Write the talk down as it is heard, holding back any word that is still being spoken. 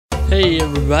Hey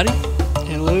everybody.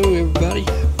 Hello everybody.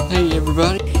 Hey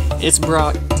everybody. It's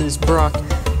Brock. This is Brock.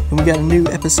 And we got a new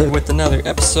episode with another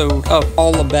episode of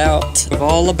All About.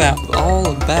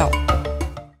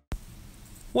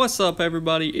 What's up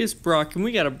everybody? It's Brock and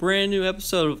we got a brand new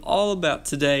episode of All About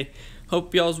today.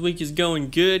 Hope y'all's week is going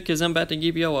good because I'm about to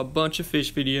give y'all a bunch of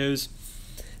fish videos.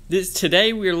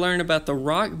 Today we are learning about the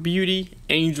Rock Beauty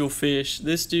Angelfish.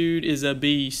 This dude is a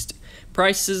beast.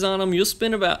 Prices on them, you'll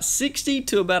spend about $60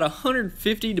 to about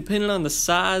 $150 depending on the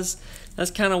size.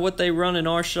 That's kind of what they run in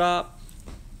our shop.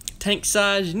 Tank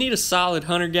size, you need a solid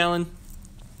 100-gallon.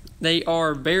 They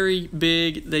are very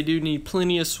big. They do need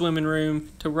plenty of swimming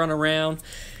room to run around.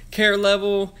 Care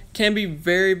level can be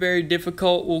very, very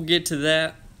difficult. We'll get to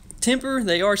that. Temper,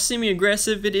 they are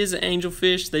semi-aggressive. It is an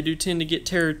angelfish. They do tend to get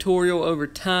territorial over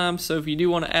time, so if you do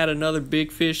want to add another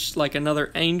big fish like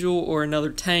another angel or another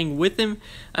tang with them,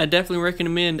 I definitely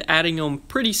recommend adding them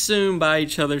pretty soon by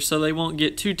each other so they won't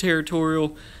get too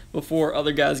territorial before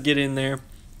other guys get in there.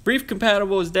 Reef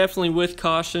compatible is definitely with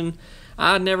caution.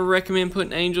 I never recommend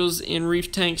putting angels in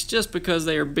reef tanks just because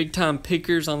they are big time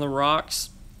pickers on the rocks,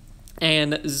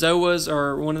 and zoas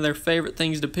are one of their favorite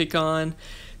things to pick on.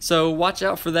 So watch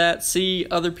out for that. See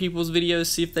other people's videos,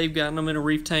 see if they've gotten them in a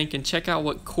reef tank, and check out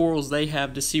what corals they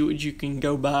have to see what you can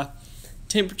go by.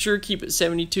 Temperature, keep it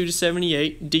 72 to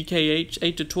 78, DKH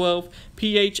 8 to 12,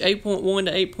 pH 8.1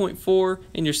 to 8.4,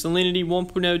 and your salinity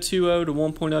 1.020 to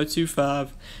 1.025.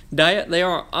 Diet, they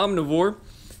are omnivore.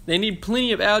 They need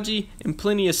plenty of algae and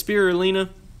plenty of spirulina.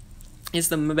 It's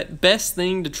the best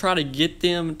thing to try to get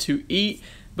them to eat,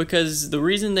 because the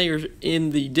reason they are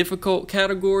in the difficult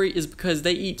category is because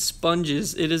they eat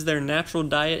sponges. It is their natural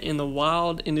diet in the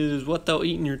wild, and it is what they'll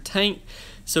eat in your tank.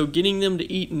 So getting them to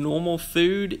eat normal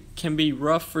food can be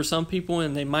rough for some people,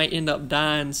 and they might end up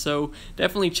dying. So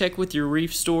definitely check with your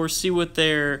reef store, see what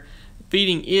they're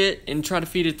feeding it, and try to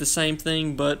feed it the same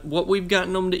thing. But what we've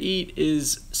gotten them to eat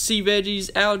is sea veggies,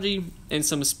 algae, and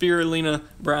some spirulina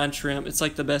brine shrimp. It's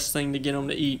like the best thing to get them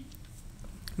to eat.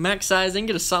 Max size, they can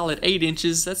get a solid 8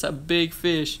 inches. That's a big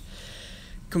fish.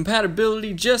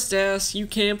 Compatibility, just ask. You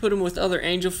can put them with other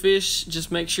angelfish.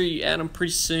 Just make sure you add them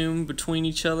pretty soon between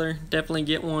each other. Definitely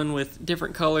get one with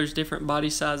different colors, different body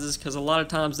sizes, because a lot of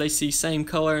times they see same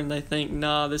color and they think,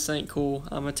 nah, this ain't cool,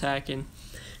 I'm attacking.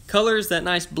 Color is that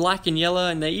nice black and yellow,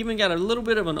 and they even got a little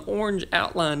bit of an orange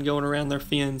outline going around their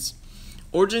fins.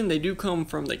 Origin, they do come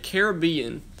from the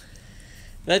Caribbean.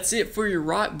 That's it for your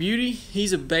Rock Beauty.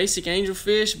 He's a basic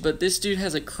angelfish, but this dude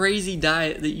has a crazy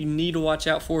diet that you need to watch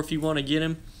out for if you want to get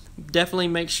him. Definitely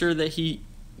make sure that he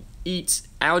eats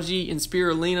algae and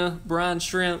spirulina, brine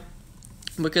shrimp,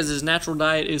 because his natural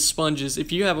diet is sponges.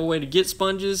 If you have a way to get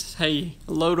sponges, hey,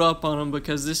 load up on them,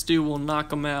 because this dude will knock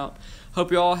them out.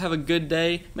 Hope you all have a good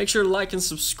day. Make sure to like and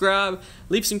subscribe.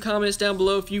 Leave some comments down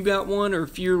below if you got one, or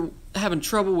if you're having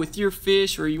trouble with your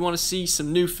fish, or you want to see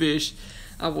some new fish.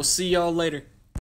 I will see y'all later.